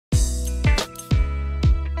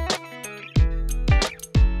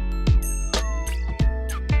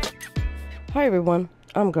Hi everyone,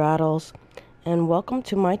 I'm Grahtles, and welcome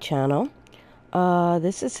to my channel.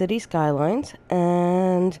 This is City Skylines,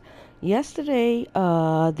 and yesterday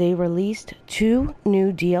they released two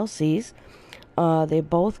new DLCs. They're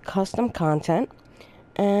both custom content,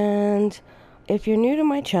 and if you're new to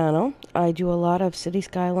my channel, I do a lot of City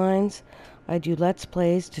Skylines. I do Let's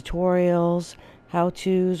Plays, tutorials,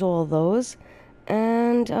 how-tos, all those,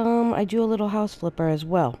 and I do a little house flipper as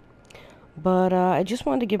well. But I just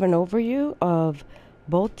wanted to give an overview of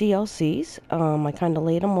both DLCs. I kind of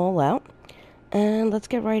laid them all out, and let's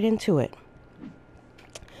get right into it.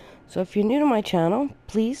 So if you're new to my channel,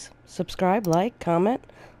 please subscribe, like, comment,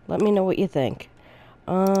 let me know what you think.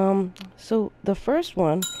 So the first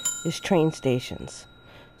one is train stations.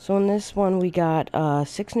 So in this one we got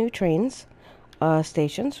 6 new trains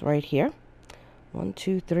stations right here. 1,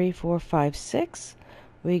 2, 3, 4, 5, 6.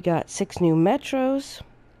 We got 6 new metros.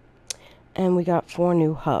 And we got 4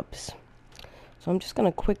 new hubs. So I'm just going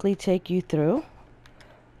to quickly take you through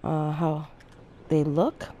how they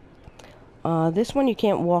look. This one you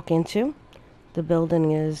can't walk into. The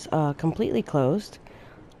building is completely closed.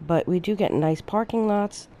 But we do get nice parking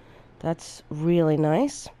lots. That's really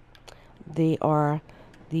nice. They are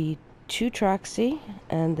the 2-track-C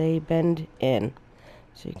and they bend in.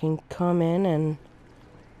 So you can come in and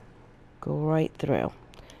go right through.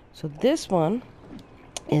 So this one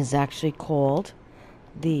is actually called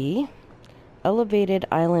the Elevated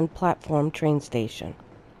Island Platform Train Station.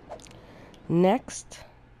 Next,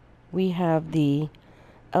 we have the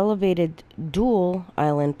Elevated Dual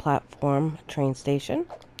Island Platform Train Station.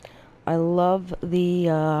 I love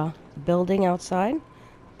the building outside,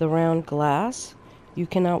 the round glass. You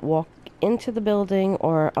cannot walk into the building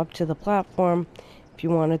or up to the platform. If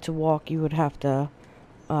you wanted to walk, you would have to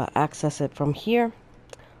access it from here.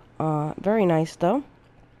 Very nice though.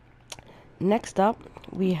 Next up,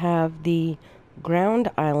 we have the Ground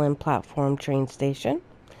Island Platform Train Station.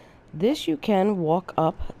 This you can walk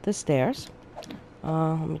up the stairs.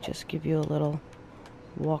 Let me just give you a little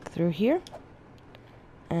walk through here.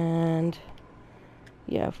 And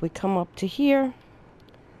yeah, if we come up to here,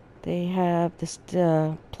 they have this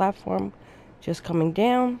platform just coming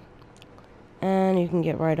down. And you can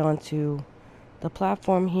get right onto the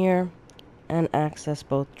platform here and access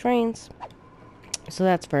both trains. So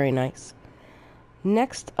that's very nice.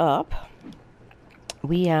 Next up,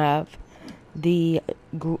 we have the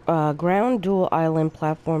Ground Dual Island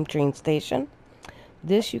Platform Train Station.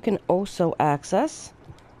 This you can also access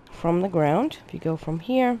from the ground. If you go from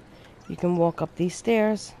here, you can walk up these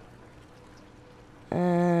stairs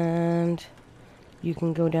and you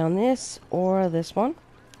can go down this or this one.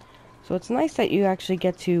 So it's nice that you actually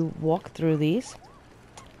get to walk through these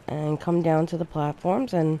and come down to the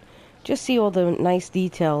platforms and just see all the nice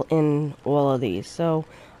detail in all of these. So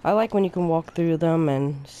I like when you can walk through them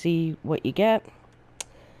and see what you get.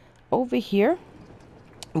 Over here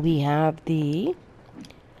we have the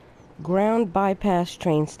Ground Bypass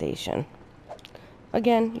Train Station.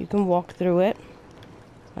 Again, you can walk through it.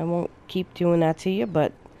 I won't keep doing that to you,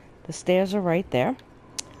 but the stairs are right there.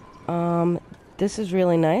 This is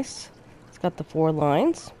really nice. It's got the 4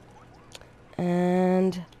 lines.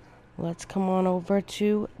 And let's come on over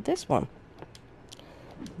to this one.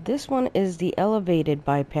 This one is the Elevated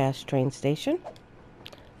Bypass Train Station.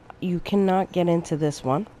 You cannot get into this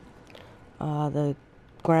one. The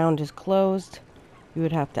ground is closed. You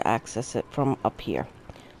would have to access it from up here.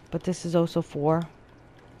 But this is also 4.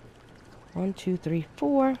 1, 2, 3,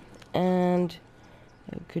 4. And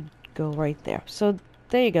it could go right there. So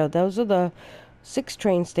there you go. Those are the 6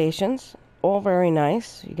 train stations. All very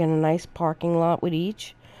nice. You get a nice parking lot with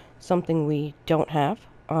each. Something we don't have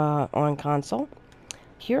on console.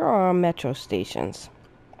 Here are our metro stations.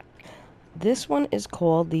 This one is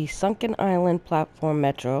called the Sunken Island Platform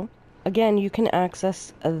Metro. Again, you can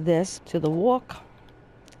access this to the walk.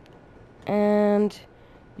 And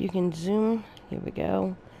you can zoom, here we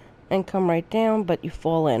go, and come right down, but you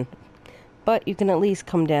fall in. But you can at least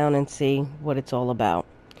come down and see what it's all about,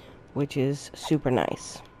 which is super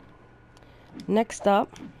nice. Next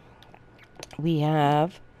up, we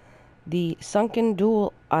have the Sunken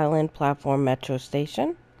Dual Island Platform Metro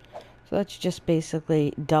Station. So that's just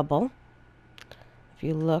basically double. If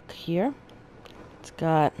you look here, it's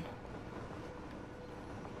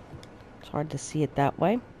hard to see it that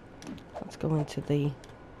way. Let's go into the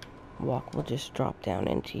walk. We'll just drop down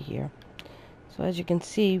into here. So as you can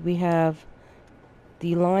see, we have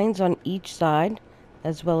the lines on each side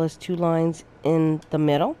as well as 2 lines in the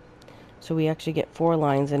middle. So we actually get 4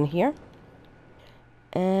 lines in here.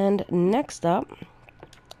 And next up,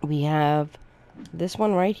 we have this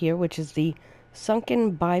one right here, which is the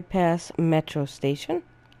Sunken Bypass Metro Station.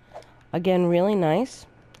 Again, really nice.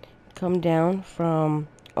 Come down from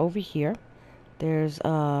over here. There's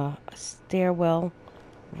a stairwell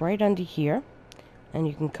right under here, and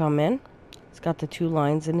you can come in. It's got the 2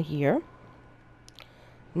 lines in here.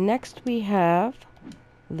 Next we have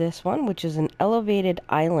this one, which is an elevated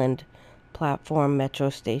island platform metro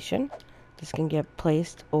station. This can get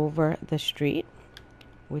placed over the street,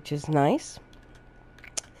 which is nice,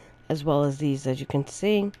 as well as these, as you can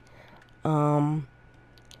see.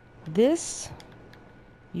 This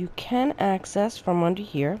you can access from under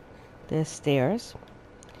here. There's stairs,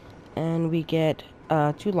 and we get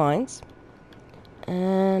 2 lines.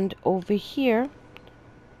 And over here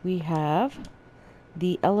we have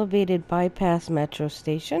the elevated bypass metro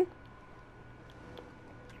station,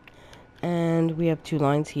 and we have 2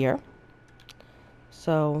 lines here.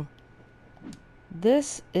 So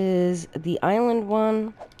this is the island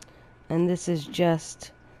one, and this is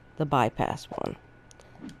just the bypass one.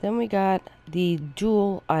 Then we got the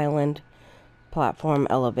dual island platform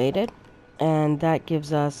elevated, and that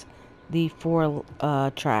gives us the 4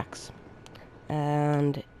 tracks,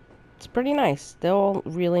 and it's pretty nice. They're all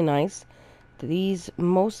really nice.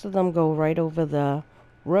 Most of them go right over the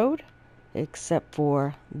road, except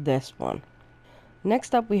for this one.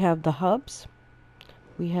 Next up we have the hubs.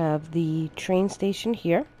 We have the train station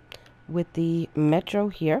here with the metro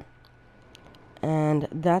here, and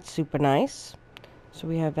that's super nice. So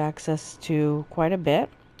we have access to quite a bit.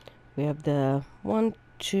 We have the 1,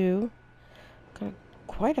 2, got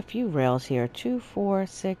quite a few rails here. 2, 4,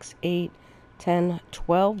 6, 8, 10,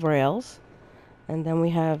 12 rails. And then we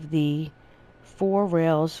have the 4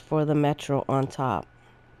 rails for the metro on top.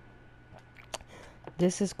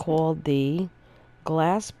 This is called the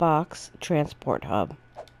Glass Box Transport Hub.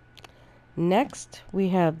 Next, we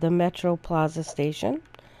have the Metro Plaza Station.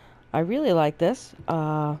 I really like this.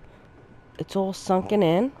 It's all sunken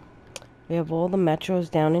in. We have all the metros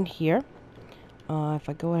down in here. If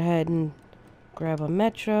I go ahead and grab a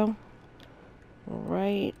metro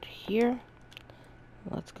right here,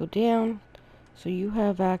 let's go down. So you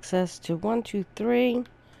have access to 1, 2, 3,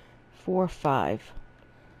 4, 5.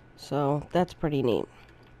 So that's pretty neat.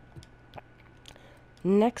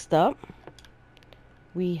 Next up,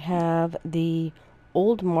 we have the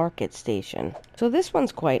Old Market Station. So this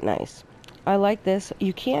one's quite nice. I like this.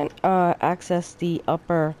 You can't access the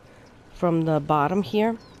upper from the bottom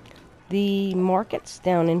here. The market's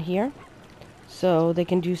down in here, so they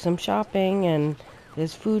can do some shopping, and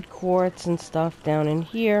there's food courts and stuff down in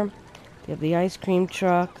here. They have the ice cream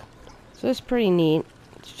truck, so it's pretty neat.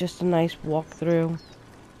 It's just a nice walkthrough.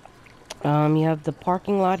 You have the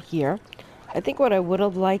parking lot here. I think what I would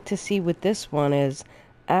have liked to see with this one is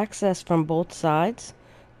access from both sides,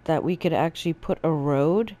 that we could actually put a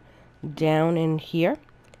road down in here,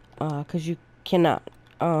 because you cannot.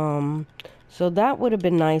 So that would have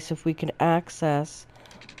been nice if we could access,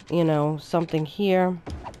 something here,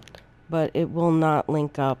 but it will not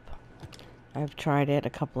link up. I've tried it a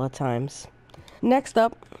couple of times. Next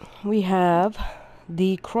up, we have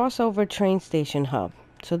the crossover train station hub.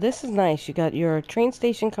 So this is nice. You got your train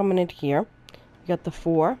station coming in here. You got the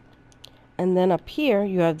 4, and then up here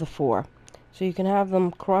you have the 4. So you can have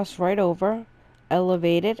them cross right over,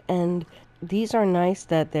 elevated, and these are nice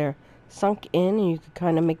that they're sunk in, and you can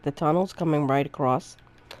kind of make the tunnels coming right across.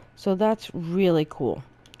 So that's really cool.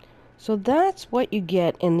 So that's what you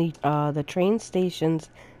get in the train stations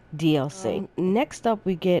DLC. Next up,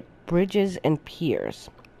 we get bridges and piers.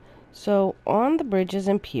 So on the bridges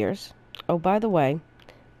and piers, oh, by the way,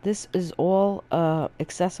 this is all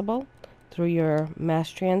accessible through your mass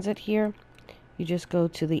transit here. You just go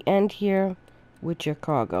to the end here with your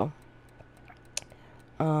cargo.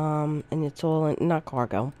 And it's all not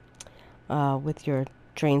cargo. With your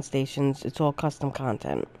train stations, it's all custom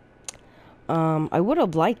content. I would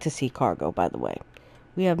have liked to see cargo, by the way.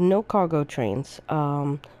 We have no cargo trains.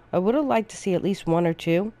 I would have liked to see at least 1 or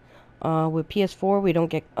 2. With PS4, we don't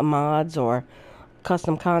get mods or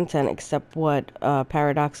custom content except what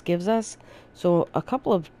Paradox gives us. So a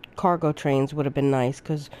couple of cargo trains would have been nice,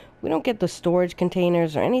 because we don't get the storage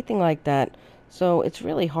containers or anything like that. So it's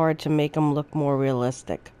really hard to make them look more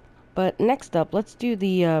realistic. But next up, let's do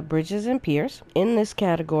the bridges and piers. In this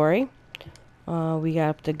category, we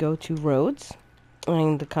have to go to roads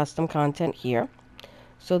and the custom content here.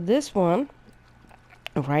 So this one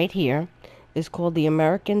right here is called the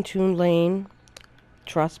American Two Lane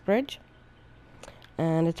Truss Bridge,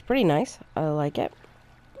 and it's pretty nice. I like it.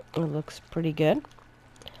 It looks pretty good.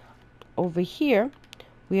 Over here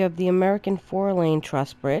we have the American 4-Lane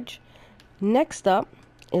Truss Bridge. Next up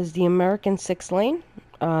is the American 6-Lane.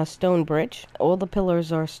 stone bridge. All the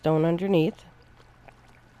pillars are stone underneath.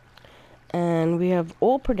 And we have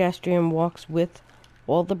all pedestrian walks with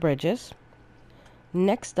all the bridges.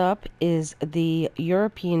 Next up is the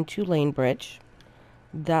European 2-lane bridge.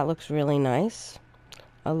 That looks really nice.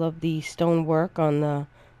 I love the stonework on the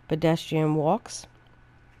pedestrian walks.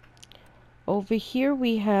 Over here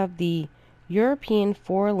we have the European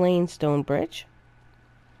 4-lane stone bridge.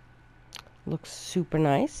 Looks super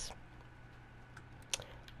nice.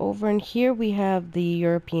 Over in here we have the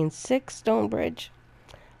European 6 stone bridge.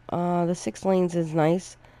 The 6 lanes is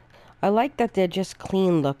nice. I like that they're just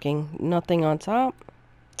clean looking, nothing on top.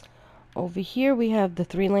 Over here we have the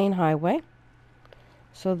 3-lane highway.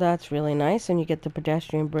 So that's really nice, and you get the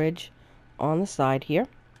pedestrian bridge on the side here.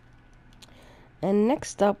 And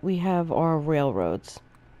next up we have our railroads.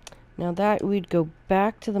 Now that we'd go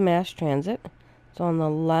back to the mass transit. It's on the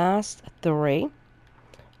last 3.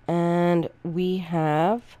 And we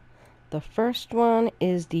have the first one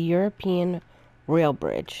is the European Rail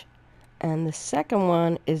Bridge. And the second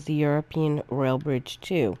one is the European Rail Bridge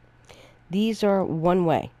 2. These are one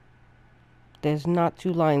way. There's not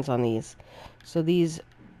 2 lines on these. So these,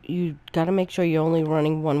 you got to make sure you're only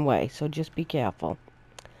running one way. So just be careful.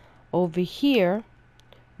 Over here,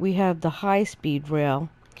 we have the high-speed rail.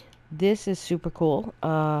 This is super cool.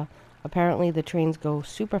 Apparently the trains go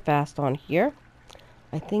super fast on here.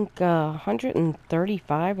 I think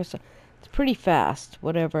 135 or so. It's pretty fast,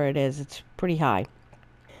 whatever it is. It's pretty high.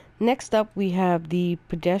 Next up, we have the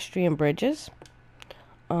pedestrian bridges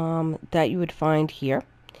that you would find here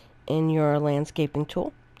in your landscaping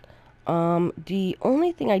tool. The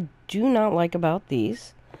only thing I do not like about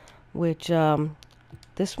these, which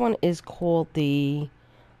this one is called the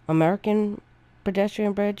American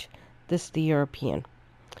pedestrian bridge. This is the European.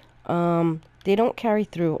 They don't carry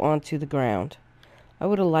through onto the ground. I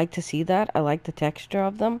would have liked to see that. I like the texture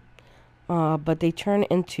of them, but they turn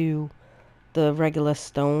into the regular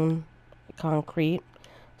stone concrete.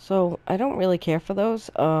 So I don't really care for those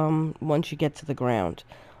once you get to the ground.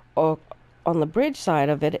 Or on the bridge side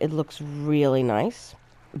of it, it looks really nice.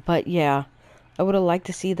 But yeah, I would have liked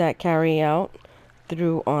to see that carry out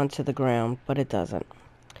through onto the ground, but it doesn't.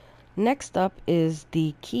 Next up is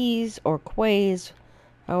the quays or quays,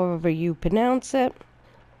 however you pronounce it.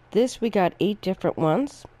 This we got 8 different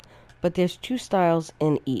ones, but there's 2 styles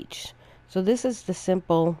in each. So this is the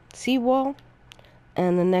simple seawall,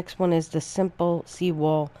 and the next one is the simple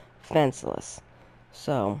seawall fenceless.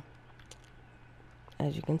 So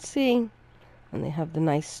as you can see, and they have the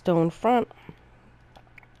nice stone front.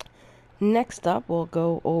 Next up, we'll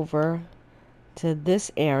go over to this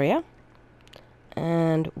area,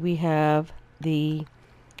 and we have the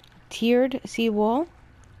tiered seawall,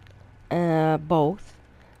 both,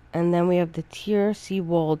 and then we have the tier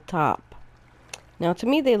seawall top. Now to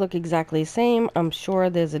me they look exactly the same. I'm sure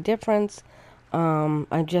there's a difference.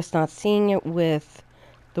 I'm just not seeing it with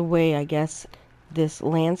the way I guess this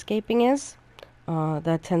landscaping is.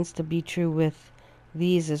 That tends to be true with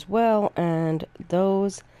these as well and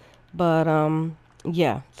those, but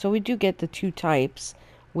yeah, so we do get the 2 types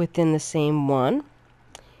within the same one.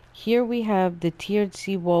 Here we have the tiered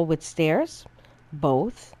seawall with stairs,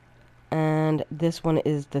 both, and this one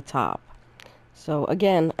is the top. So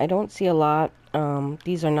again, I don't see a lot.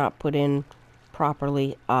 These are not put in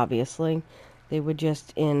properly, obviously. They were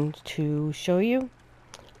just in to show you.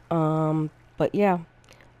 But yeah,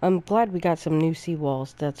 I'm glad we got some new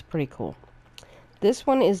seawalls. That's pretty cool. This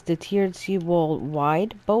one is the tiered seawall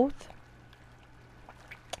wide, both.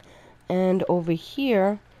 And over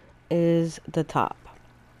here is the top.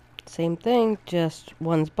 Same thing, just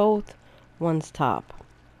one's both, one's top.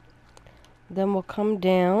 Then we'll come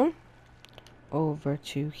down over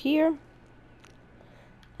to here,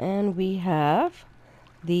 and we have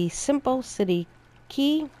the simple city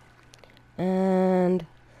key and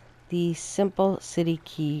the simple city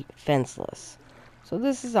key fenceless. So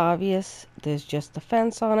this is obvious. There's just a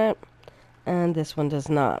fence on it, and this one does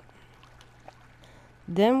not.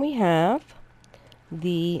 Then we have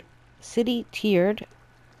the city tiered,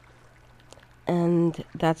 and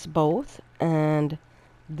that's both, and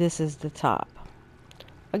this is the top.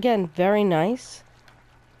 Again, very nice.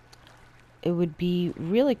 It would be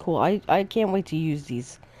really cool. I can't wait to use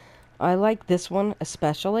these. I like this one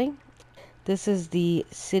especially. This is the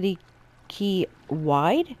city key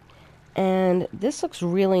wide, and this looks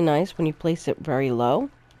really nice when you place it very low,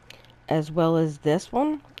 as well as this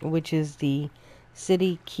one, which is the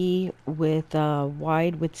city key with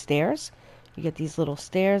wide with stairs. You get these little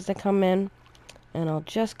stairs that come in, and I'll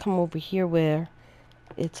just come over here where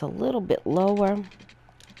it's a little bit lower,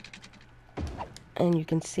 and you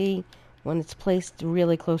can see when it's placed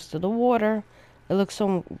really close to the water. It looks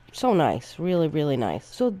so nice, really nice.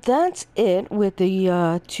 So that's it with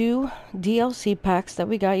the two DLC packs that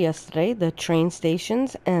we got yesterday, the train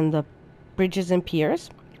stations and the bridges and piers.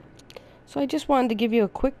 So I just wanted to give you a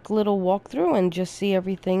quick little walkthrough and just see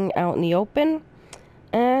everything out in the open.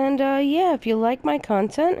 And yeah, if you like my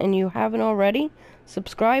content and you haven't already,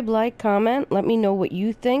 subscribe, like, comment, let me know what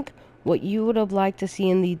you think, what you would have liked to see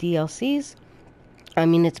in the DLCs. I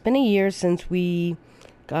mean, it's been a year since we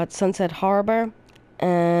got Sunset Harbor,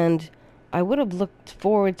 and I would have looked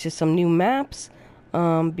forward to some new maps.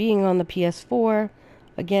 Being on the PS4,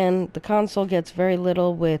 again, the console gets very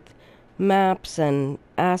little with maps and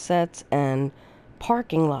assets and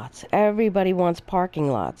parking lots. Everybody wants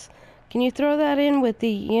parking lots. Can you throw that in with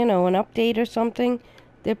the, an update or something?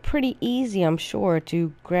 They're pretty easy, I'm sure,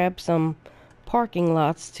 to grab some parking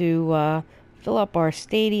lots to fill up our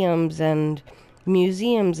stadiums and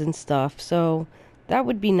museums and stuff. So that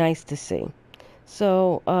would be nice to see.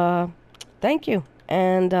 So, thank you.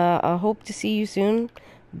 And I hope to see you soon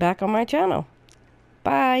back on my channel.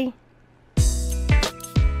 Bye.